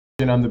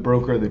And I'm the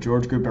broker of the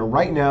George Group, and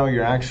right now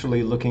you're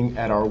actually looking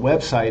at our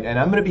website, and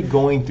I'm going to be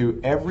going through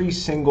every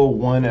single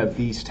one of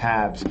these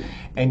tabs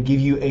and give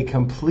you a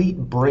complete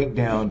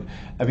breakdown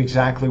of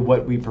exactly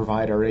what we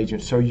provide our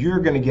agents. So you're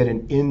going to get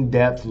an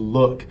in-depth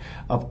look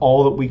of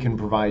all that we can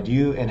provide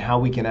you and how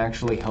we can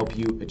actually help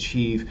you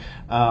achieve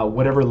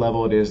whatever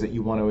level it is that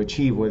you want to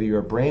achieve, whether you're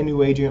a brand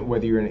new agent,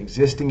 whether you're an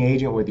existing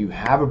agent, whether you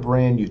have a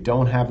brand, you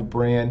don't have a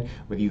brand,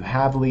 whether you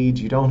have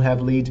leads, you don't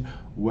have leads.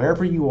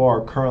 Wherever you are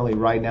currently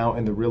right now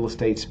in the real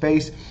estate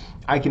space,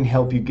 I can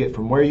help you get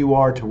from where you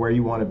are to where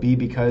you want to be,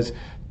 because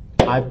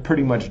I've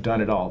pretty much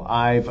done it all.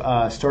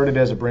 I've started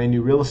as a brand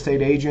new real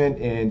estate agent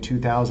in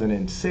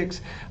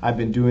 2006. I've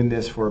been doing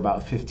this for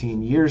about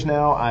 15 years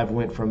now. I've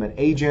went from an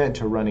agent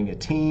to running a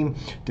team,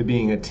 to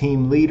being a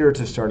team leader,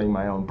 to starting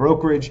my own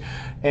brokerage.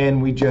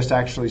 And we just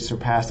actually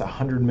surpassed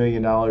 $100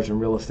 million in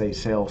real estate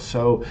sales.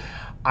 So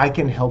I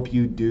can help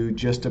you do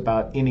just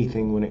about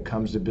anything when it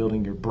comes to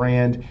building your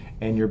brand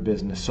and your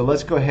business. So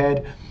let's go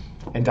ahead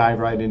and dive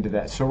right into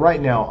that. So right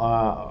now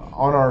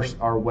on our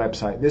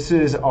website, this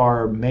is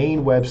our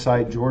main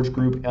website, George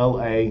Group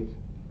LA,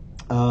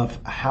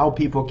 of how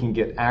people can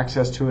get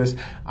access to us.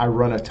 I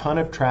run a ton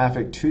of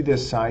traffic to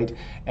this site,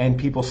 and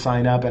people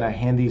sign up, and I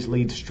hand these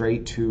leads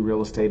straight to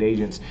real estate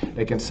agents.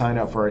 They can sign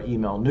up for our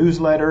email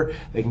newsletter,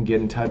 they can get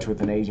in touch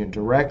with an agent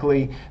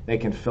directly, they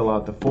can fill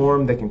out the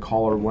form, they can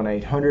call our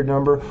 1-800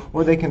 number,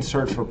 or they can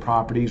search for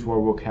properties where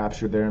we'll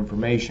capture their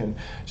information.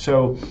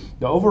 So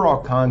the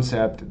overall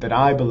concept that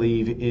I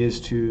believe is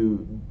to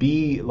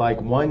be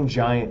like one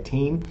giant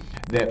team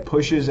that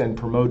pushes and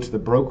promotes the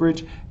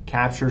brokerage,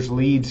 captures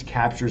leads,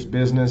 captures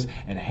business,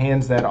 and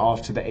hands that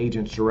off to the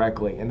agents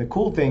directly. And the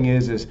cool thing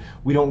is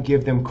we don't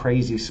give them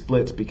crazy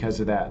splits because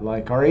of that.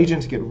 Like, our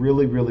agents get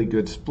really, really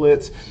good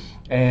splits,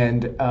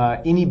 and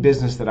any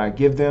business that I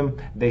give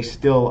them, they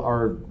still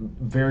are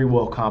very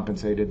well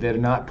compensated. They're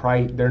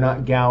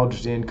not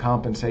gouged in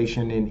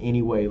compensation in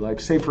any way. Like,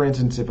 say for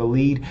instance, if a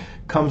lead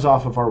comes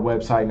off of our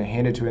website and I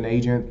hand it to an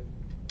agent,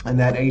 and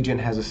that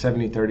agent has a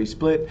 70-30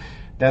 split,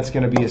 that's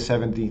going to be a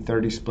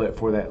 70-30 split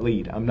for that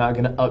lead. I'm not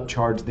going to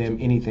upcharge them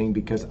anything,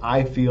 because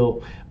I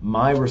feel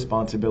my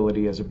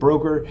responsibility as a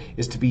broker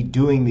is to be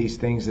doing these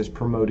things that's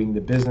promoting the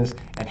business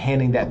and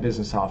handing that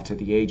business off to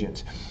the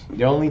agents.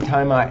 The only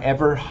time I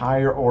ever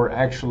hire or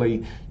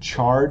actually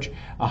charge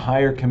a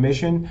higher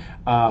commission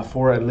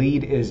for a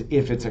lead is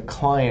if it's a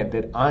client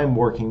that I'm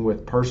working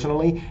with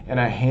personally and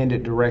I hand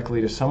it directly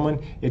to someone.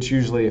 It's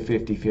usually a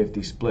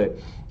 50-50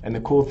 split. And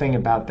the cool thing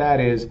about that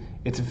is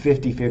it's a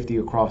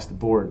 50-50 across the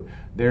board.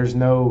 There's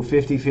no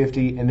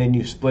 50-50 and then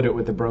you split it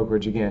with the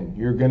brokerage again.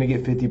 You're going to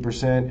get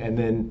 50% and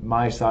then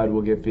my side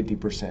will get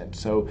 50%.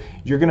 So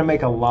you're going to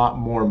make a lot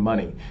more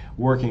money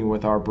working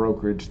with our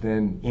brokerage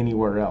than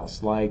anywhere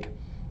else. Like,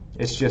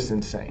 it's just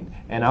insane.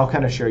 And I'll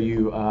kind of show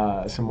you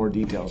some more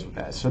details with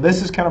that. So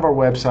this is kind of our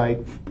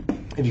website.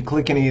 If you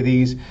click any of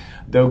these,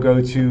 they'll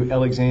go to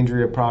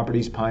Alexandria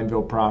Properties,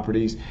 Pineville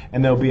Properties,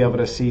 and they'll be able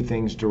to see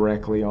things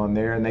directly on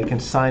there. And they can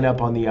sign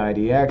up on the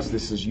IDX.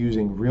 This is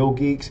using Real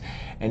Geeks.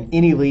 And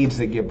any leads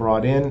that get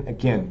brought in,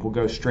 again, will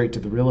go straight to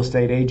the real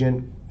estate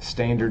agent.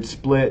 Standard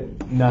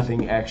split,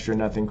 nothing extra,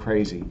 nothing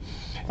crazy.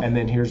 And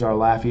then here's our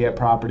Lafayette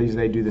Properties.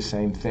 They do the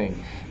same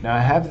thing. Now, I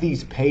have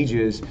these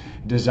pages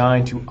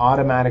designed to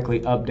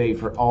automatically update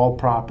for all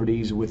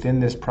properties within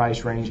this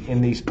price range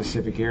in these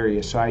specific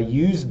areas. So I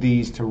use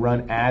these to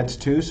run ads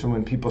too, so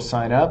when people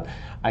sign up,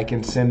 I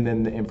can send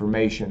them the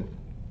information.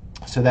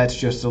 So that's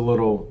just a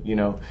little,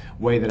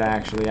 way that I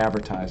actually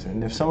advertise it.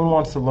 And if someone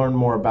wants to learn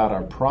more about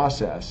our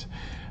process,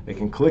 they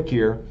can click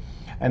here.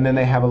 And then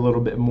they have a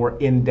little bit more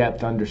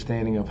in-depth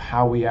understanding of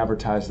how we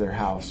advertise their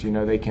house.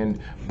 They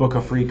can book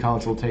a free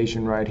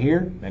consultation right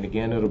here. And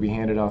again, it'll be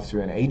handed off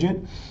to an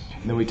agent.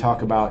 And then we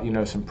talk about,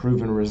 some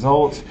proven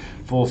results,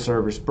 full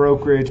service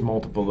brokerage,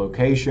 multiple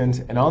locations.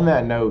 And on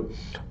that note,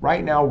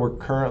 right now we're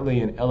currently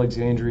in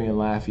Alexandria and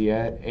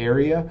Lafayette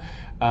area.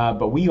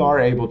 But we are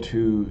able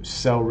to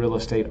sell real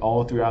estate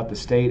all throughout the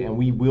state, and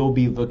we will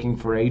be looking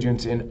for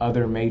agents in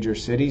other major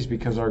cities,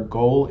 because our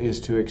goal is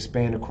to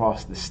expand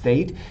across the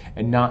state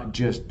and not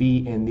just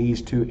be in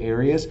these two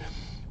areas.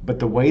 But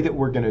the way that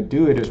we're going to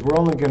do it is we're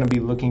only going to be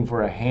looking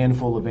for a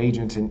handful of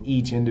agents in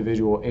each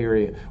individual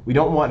area. We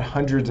don't want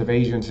hundreds of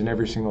agents in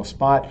every single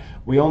spot.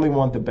 We only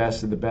want the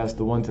best of the best,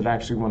 the ones that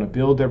actually want to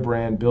build their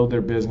brand, build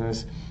their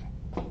business.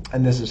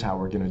 And this is how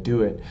we're going to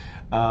do it.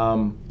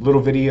 Little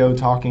video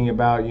talking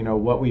about,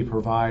 what we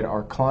provide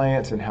our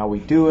clients and how we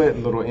do it. A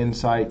little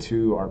insight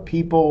to our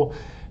people,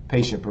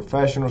 patient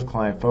professionals,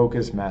 client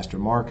focus, master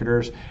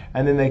marketers,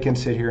 and then they can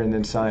sit here and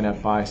then sign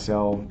up, buy,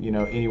 sell,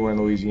 anywhere in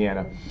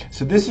Louisiana.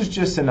 So this is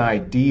just an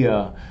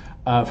idea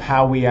of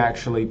how we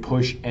actually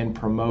push and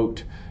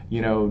promote,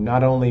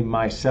 not only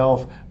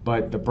myself,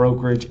 but the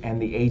brokerage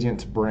and the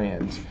agents'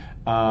 brands.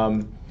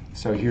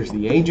 So here's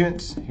the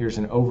agents. Here's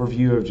an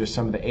overview of just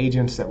some of the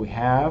agents that we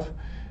have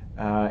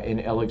in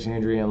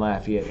Alexandria and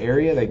Lafayette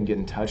area. They can get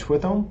in touch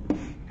with them,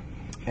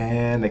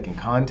 and they can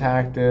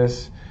contact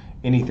us.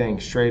 Anything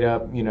straight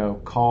up,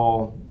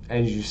 call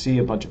as you see,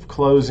 a bunch of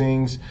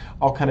closings,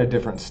 all kind of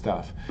different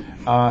stuff.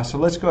 So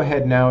let's go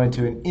ahead now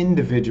into an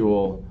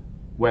individual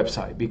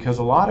website, because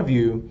a lot of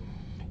you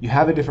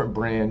have a different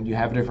brand, you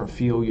have a different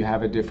feel, you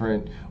have a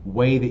different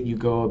way that you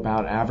go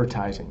about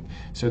advertising.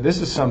 So this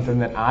is something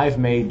that I've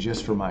made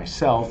just for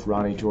myself,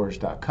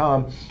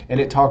 RonnieGeorge.com, and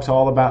it talks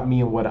all about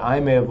me and what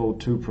I'm able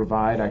to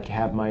provide. I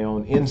have my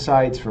own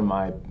insights from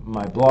my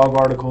blog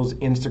articles,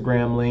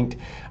 Instagram linked.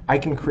 I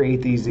can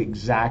create these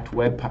exact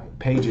web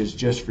pages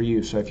just for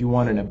you. So if you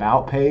want an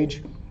about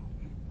page,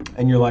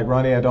 and you're like,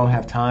 Ronnie, I don't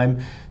have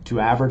time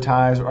to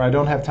advertise, or I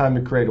don't have time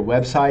to create a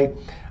website,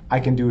 I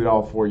can do it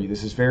all for you.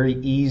 This is very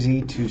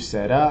easy to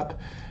set up,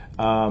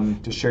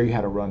 to show you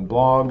how to run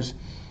blogs.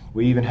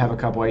 We even have a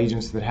couple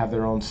agents that have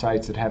their own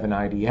sites that have an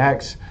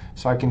IDX,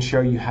 so I can show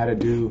you how to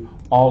do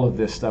all of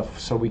this stuff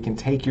so we can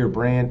take your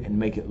brand and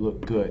make it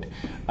look good.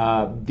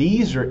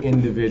 These are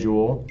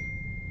individual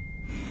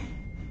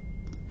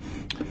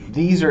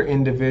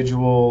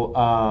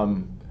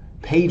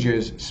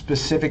pages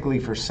specifically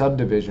for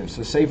subdivisions.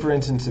 So say for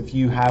instance, if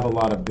you have a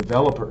lot of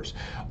developers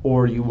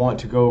or you want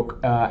to go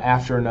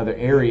after another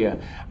area,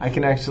 I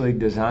can actually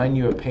design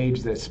you a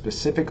page that's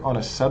specific on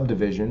a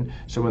subdivision.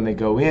 So when they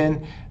go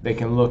in, they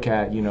can look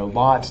at,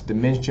 lots,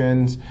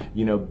 dimensions,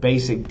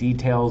 basic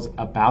details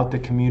about the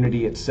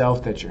community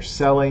itself that you're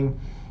selling,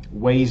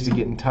 ways to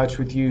get in touch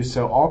with you.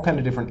 So all kind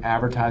of different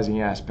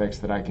advertising aspects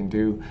that I can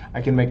do.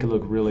 I can make it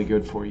look really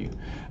good for you.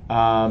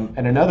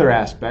 And another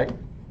aspect,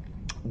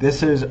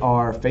 this is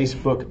our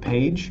Facebook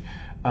page,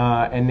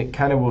 and it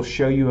kind of will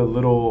show you a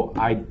little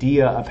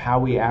idea of how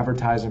we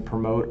advertise and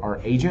promote our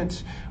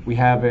agents. We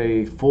have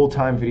a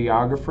full-time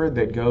videographer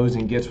that goes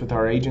and gets with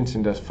our agents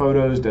and does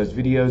photos, does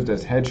videos,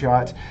 does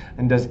headshots,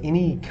 and does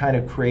any kind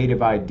of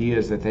creative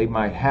ideas that they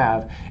might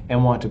have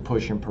and want to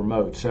push and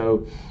promote.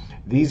 So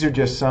these are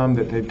just some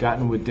that they've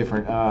gotten with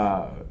different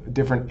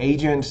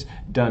agents,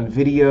 done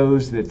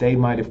videos that they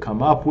might have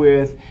come up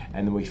with,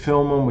 and then we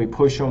film them, we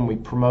push them, we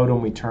promote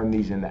them, we turn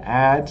these into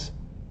ads.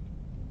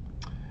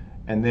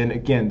 And then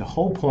again, the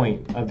whole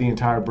point of the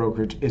entire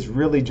brokerage is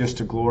really just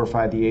to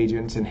glorify the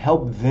agents and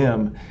help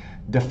them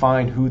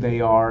define who they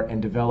are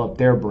and develop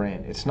their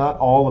brand. It's not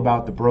all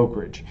about the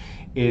brokerage.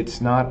 It's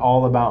not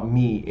all about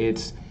me.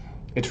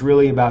 It's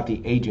really about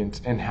the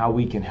agents and how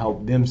we can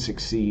help them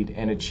succeed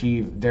and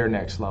achieve their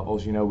next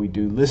levels. We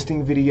do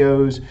listing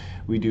videos,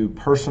 we do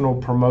personal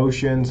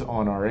promotions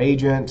on our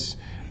agents.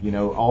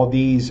 All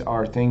these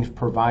are things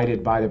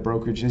provided by the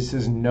brokerage. This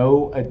is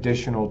no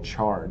additional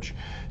charge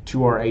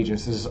to our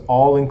agents. This is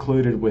all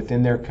included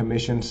within their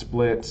commission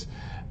splits,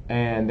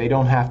 and they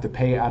don't have to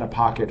pay out of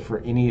pocket for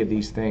any of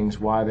these things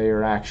while they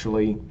are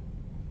actually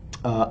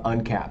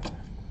uncapped.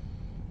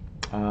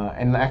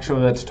 And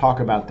actually, let's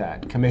talk about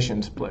that,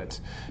 commission splits.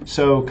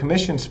 So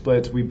commission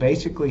splits, we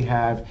basically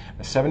have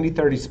a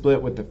 70-30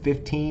 split with a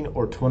 $15,000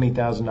 or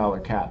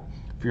 $20,000 cap.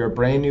 If you're a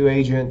brand new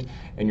agent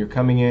and you're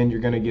coming in,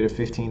 you're going to get a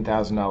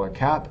 $15,000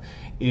 cap.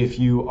 If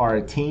you are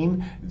a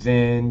team,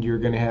 then you're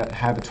going to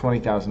have a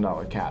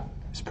 $20,000 cap.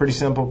 It's pretty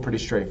simple, pretty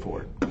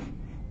straightforward.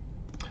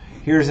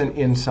 Here's an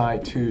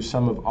insight to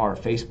some of our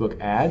Facebook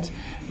ads.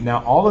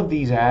 Now, all of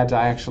these ads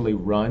I actually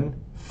run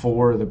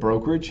for the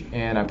brokerage,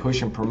 and I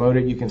push and promote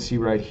it. You can see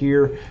right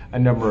here a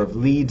number of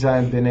leads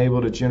I've been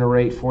able to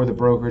generate for the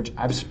brokerage.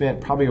 I've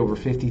spent probably over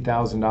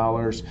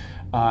 $50,000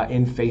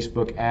 in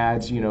Facebook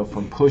ads,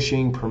 from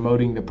pushing,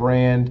 promoting the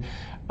brand.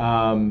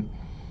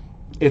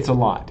 It's a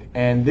lot,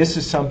 and this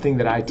is something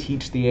that I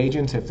teach the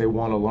agents if they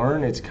want to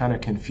learn. It's kind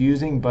of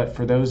confusing, but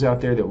for those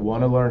out there that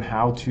want to learn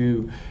how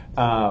to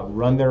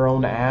run their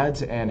own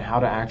ads and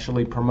how to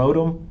actually promote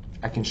them,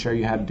 I can show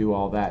you how to do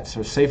all that.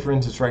 So say for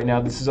instance right now,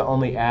 this is the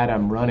only ad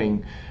I'm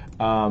running,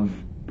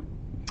 and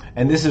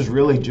this is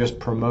really just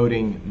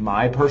promoting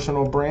my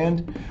personal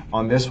brand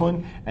on this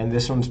one, and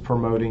this one's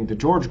promoting the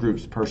George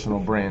Group's personal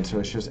brand. So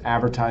it's just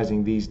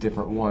advertising these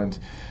different ones.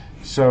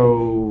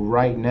 So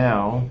right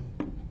now,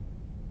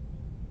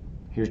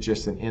 here's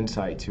just an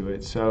insight to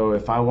it. So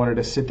if I wanted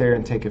to sit there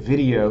and take a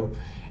video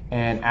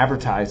and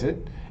advertise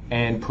it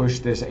and push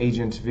this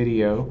agent's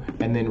video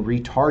and then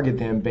retarget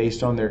them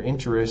based on their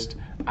interest,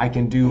 I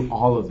can do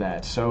all of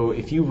that. So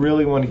if you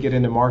really want to get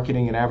into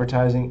marketing and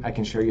advertising, I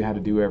can show you how to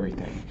do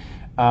everything.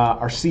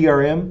 Our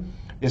CRM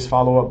is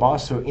Follow Up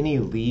Boss, so any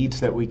leads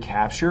that we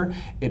capture,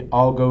 it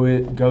all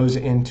goes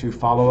into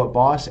Follow Up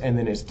Boss, and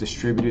then it's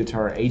distributed to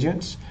our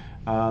agents.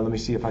 Let me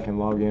see if I can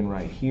log in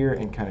right here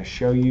and kind of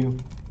show you.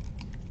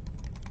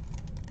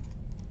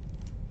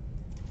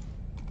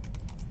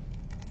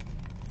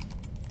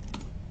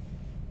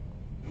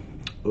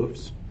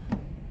 Oops.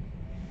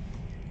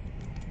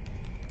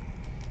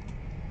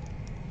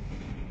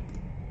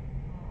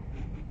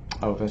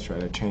 Oh, that's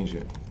right, I changed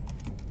it.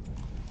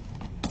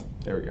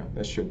 There we go,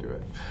 that should do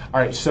it. All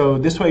right, so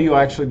this way you'll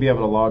actually be able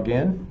to log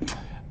in,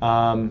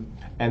 and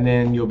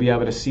then you'll be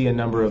able to see a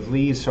number of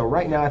leads. So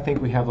right now I think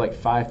we have like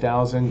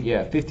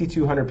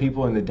 5,200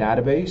 people in the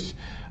database.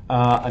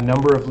 A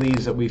number of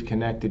leads that we've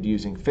connected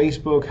using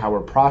Facebook, how we're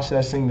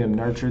processing them,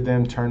 nurtured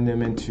them, turned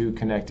them into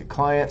connected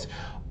clients.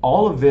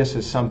 All of this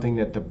is something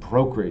that the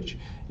brokerage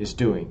is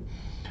doing.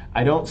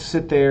 I don't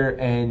sit there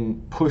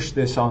and push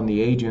this on the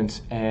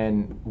agents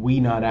and we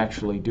not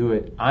actually do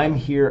it. I'm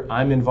here,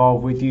 I'm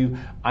involved with you.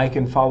 I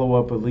can follow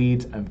up with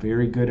leads. I'm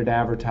very good at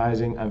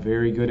advertising. I'm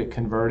very good at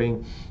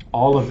converting.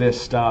 All of this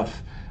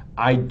stuff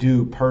I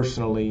do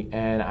personally,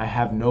 and I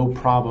have no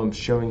problem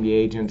showing the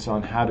agents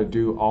on how to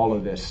do all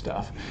of this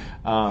stuff.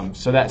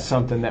 So that's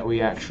something that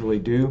we actually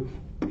do.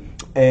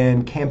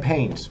 And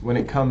campaigns, when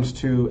it comes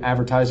to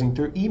advertising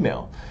through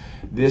email.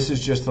 This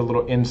is just a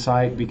little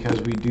insight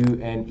because we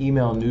do an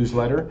email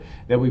newsletter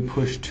that we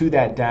push to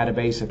that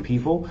database of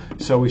people.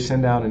 So we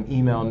send out an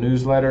email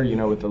newsletter, you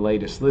know, with the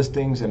latest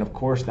listings, and of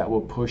course that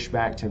will push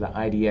back to the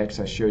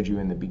IDX I showed you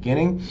in the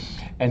beginning.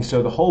 And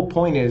so the whole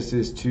point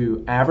is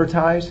to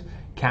advertise,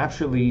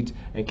 capture leads,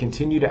 and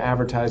continue to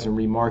advertise and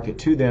remarket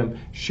to them,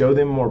 show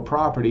them more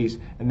properties,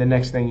 and the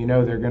next thing you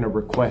know, they're going to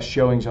request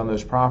showings on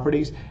those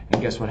properties,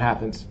 and guess what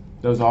happens?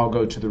 Those all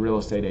go to the real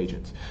estate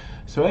agents.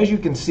 So as you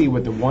can see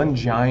with the one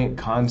giant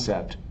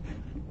concept,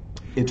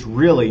 it's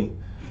really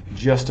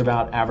just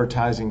about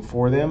advertising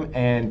for them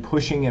and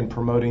pushing and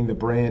promoting the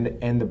brand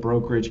and the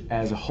brokerage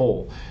as a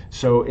whole.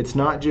 So it's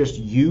not just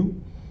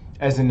you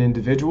as an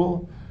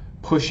individual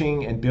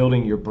pushing and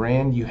building your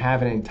brand. You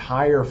have an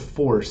entire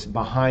force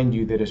behind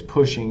you that is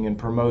pushing and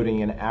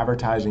promoting and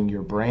advertising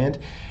your brand.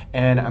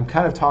 And I'm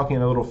kind of talking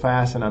a little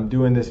fast, and I'm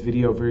doing this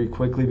video very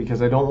quickly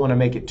because I don't want to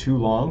make it too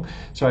long.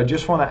 So I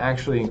just want to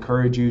actually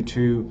encourage you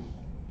to,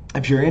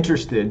 if you're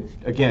interested,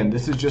 again,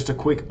 this is just a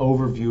quick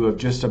overview of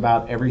just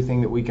about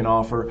everything that we can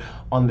offer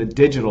on the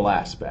digital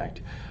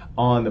aspect.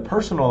 On the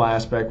personal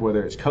aspect,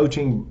 whether it's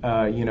coaching,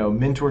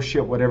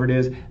 mentorship, whatever it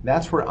is,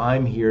 that's where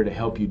I'm here to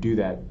help you do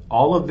that.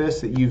 All of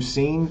this that you've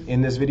seen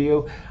in this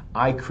video,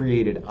 I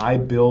created, I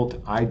built,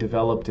 I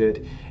developed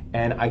it,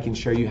 and I can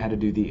show you how to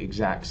do the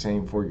exact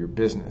same for your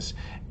business.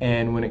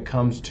 And when it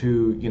comes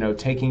to,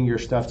 taking your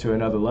stuff to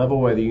another level,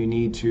 whether you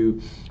need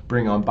to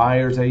bring on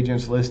buyers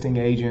agents, listing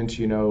agents,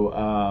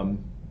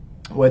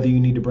 whether you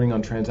need to bring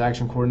on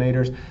transaction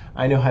coordinators,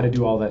 I know how to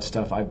do all that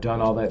stuff. I've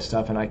done all that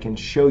stuff, and I can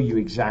show you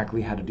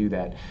exactly how to do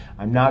that.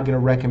 I'm not going to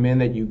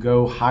recommend that you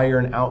go hire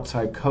an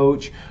outside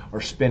coach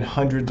or spend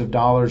hundreds of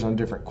dollars on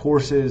different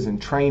courses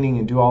and training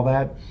and do all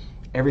that.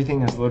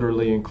 Everything is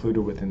literally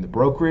included within the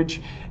brokerage,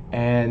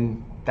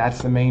 and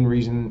that's the main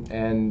reason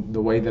and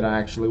the way that I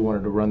actually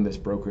wanted to run this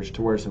brokerage,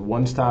 to where it's a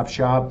one-stop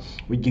shop.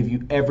 We give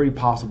you every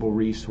possible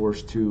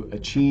resource to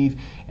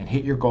achieve and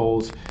hit your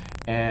goals.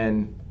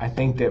 And I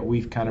think that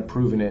we've kind of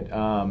proven it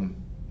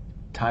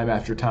time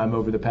after time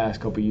over the past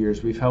couple of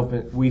years. We've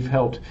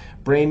helped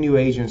brand new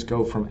agents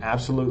go from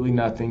absolutely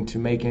nothing to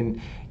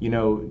making,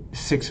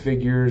 six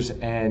figures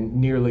and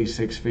nearly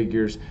six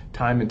figures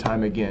time and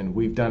time again.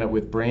 We've done it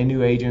with brand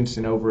new agents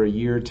in over a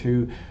year or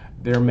two.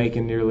 They're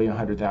making nearly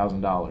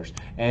 $100,000.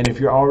 And if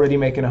you're already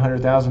making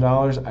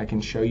 $100,000, I can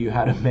show you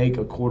how to make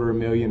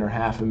 $250,000 or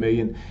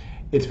 $500,000.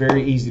 It's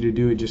very easy to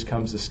do. It just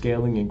comes to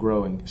scaling and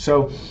growing.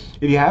 So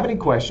if you have any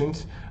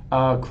questions,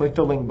 click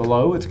the link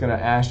below. It's going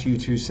to ask you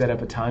to set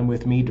up a time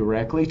with me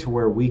directly to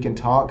where we can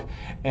talk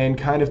and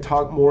kind of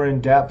talk more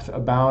in depth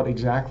about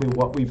exactly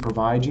what we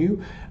provide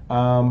you,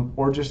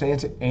 or just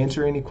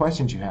answer any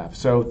questions you have.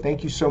 So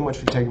thank you so much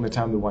for taking the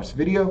time to watch the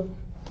video.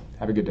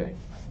 Have a good day.